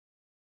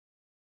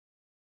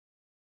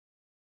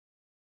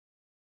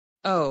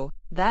Oh,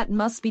 that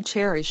must be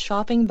Cherry's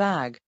shopping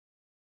bag.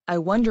 I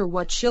wonder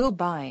what she'll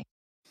buy.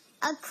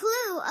 A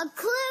clue, a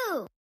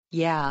clue!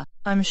 Yeah,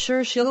 I'm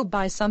sure she'll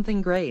buy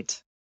something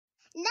great.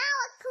 Now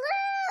a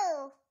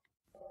clue!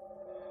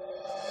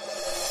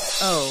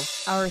 Oh,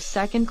 our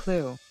second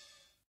clue.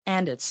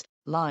 And it's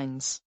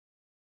lines.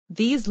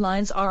 These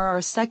lines are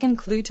our second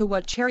clue to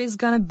what Cherry's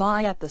gonna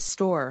buy at the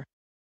store.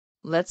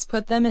 Let's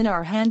put them in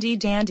our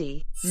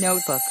handy-dandy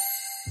notebook.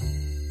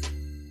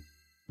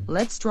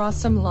 Let's draw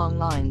some long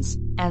lines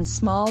and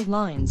small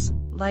lines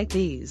like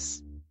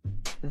these.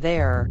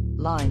 They're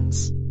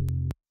lines.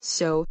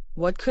 So,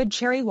 what could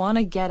Cherry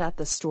wanna get at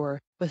the store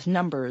with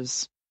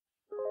numbers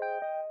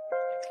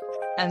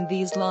and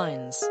these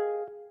lines?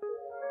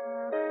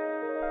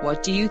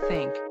 What do you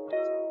think?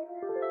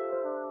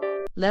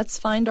 Let's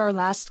find our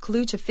last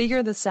clue to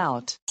figure this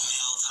out.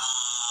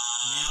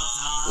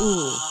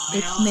 Ooh,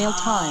 it's mail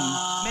time.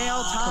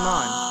 Mail time. Come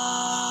on.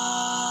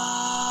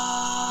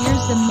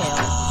 Here's the mail.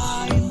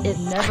 It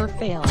never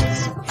fails.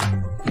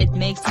 It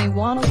makes me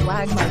wanna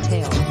wag my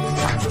tail.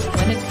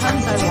 When it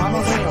comes I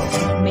wanna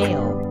wail.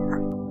 Mail.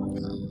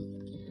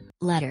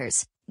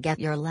 Letters, get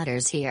your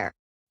letters here.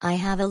 I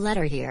have a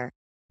letter here.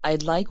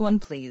 I'd like one,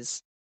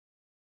 please.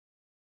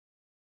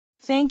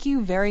 Thank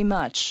you very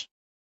much.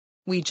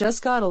 We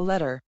just got a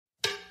letter.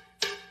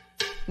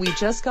 We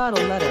just got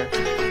a letter.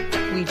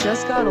 We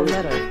just got a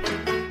letter.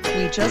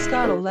 We just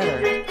got a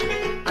letter.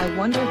 I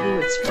wonder who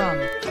it's from.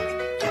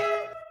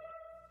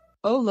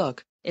 Oh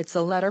look, it's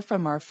a letter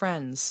from our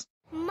friends.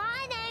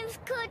 My name's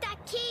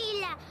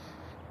Kudakila.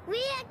 We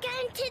are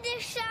going to the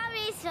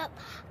shopping shop.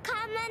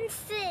 Come and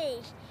see.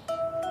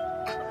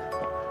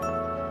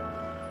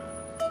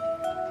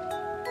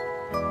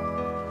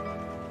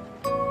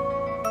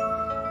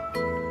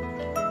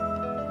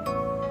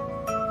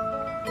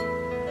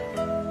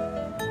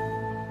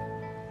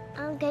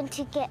 I'm going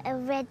to get a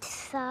red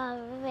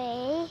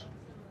sari.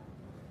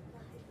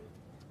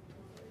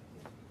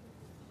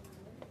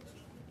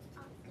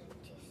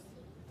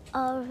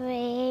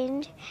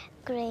 Orange,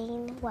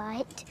 green,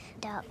 white,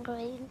 dark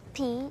green,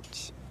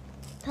 peach,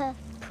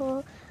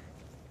 purple,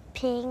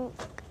 pink,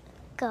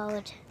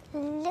 gold.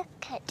 Look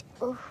at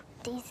all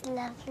these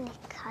lovely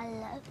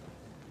colours.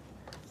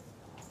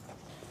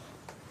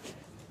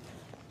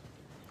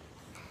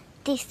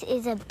 This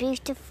is a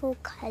beautiful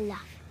colour.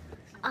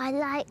 I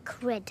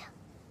like red.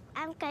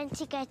 I'm going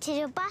to go to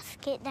the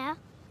basket now.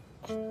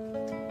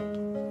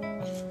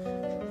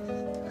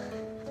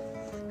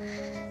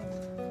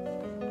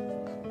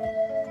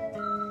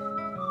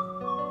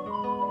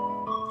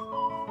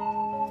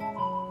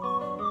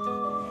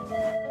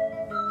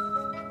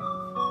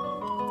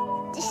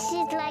 This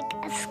is like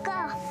a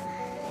scarf.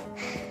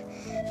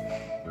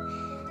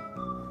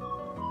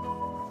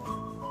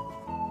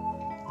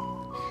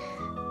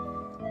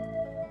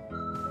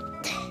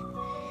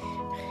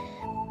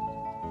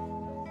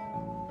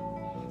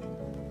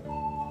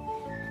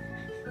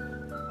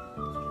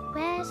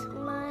 Where's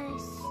my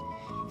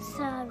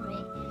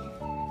sari?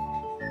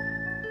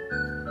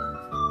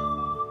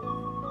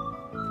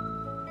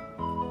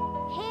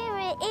 Here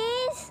it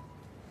is.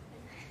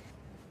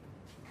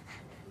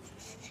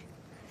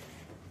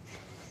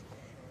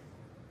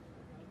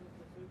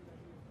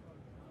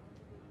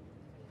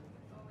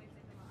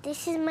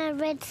 This is my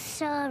red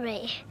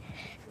sari.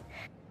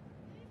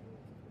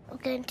 I'm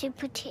going to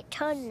put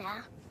it on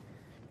now.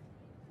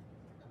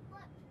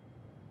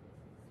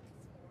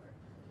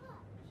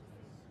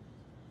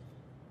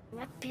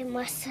 Wrapping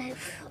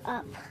myself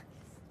up.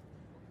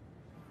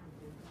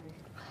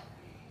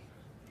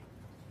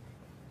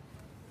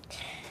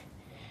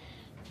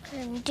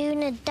 I'm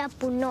doing a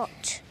double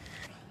knot.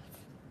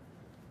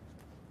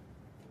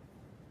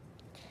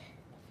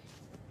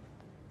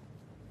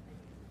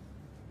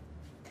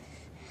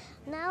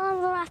 Now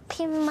I'm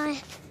wrapping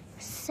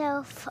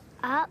myself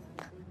up.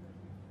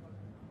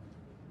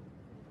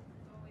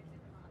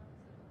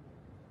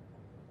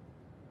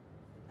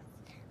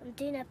 I'm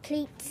doing a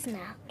pleats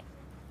now.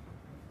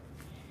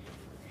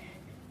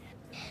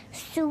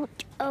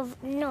 Sort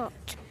of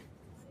knot.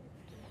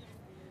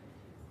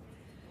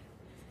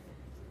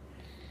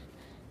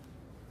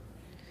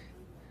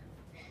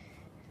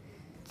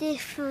 This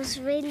feels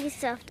really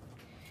soft.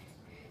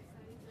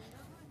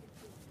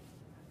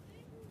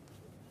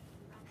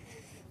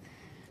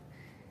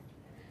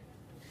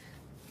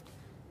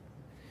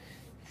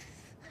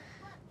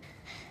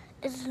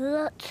 There's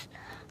lots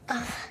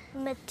of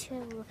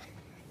material.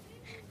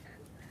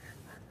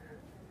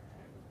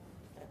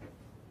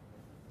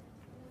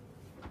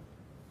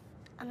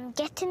 I'm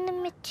getting the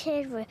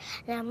material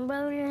and I'm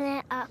rolling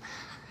it up.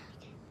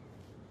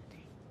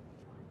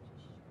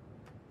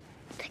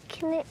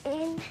 Picking it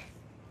in.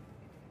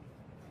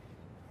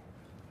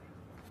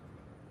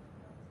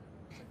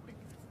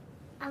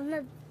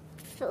 I'm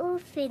all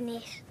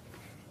finished.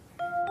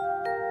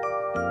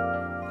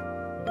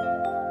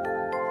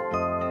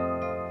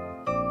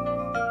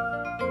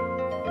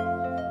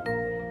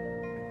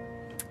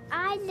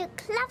 I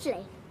look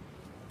lovely.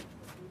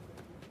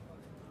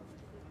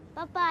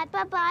 Bye-bye,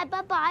 bye-bye,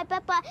 bye-bye,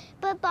 bye-bye,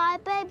 bye-bye,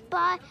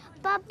 bye-bye,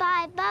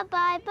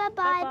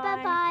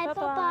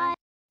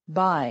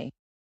 Bye.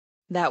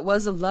 That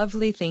was a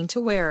lovely thing to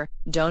wear,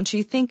 don't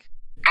you think?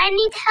 I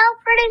need help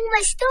running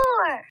my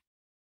store.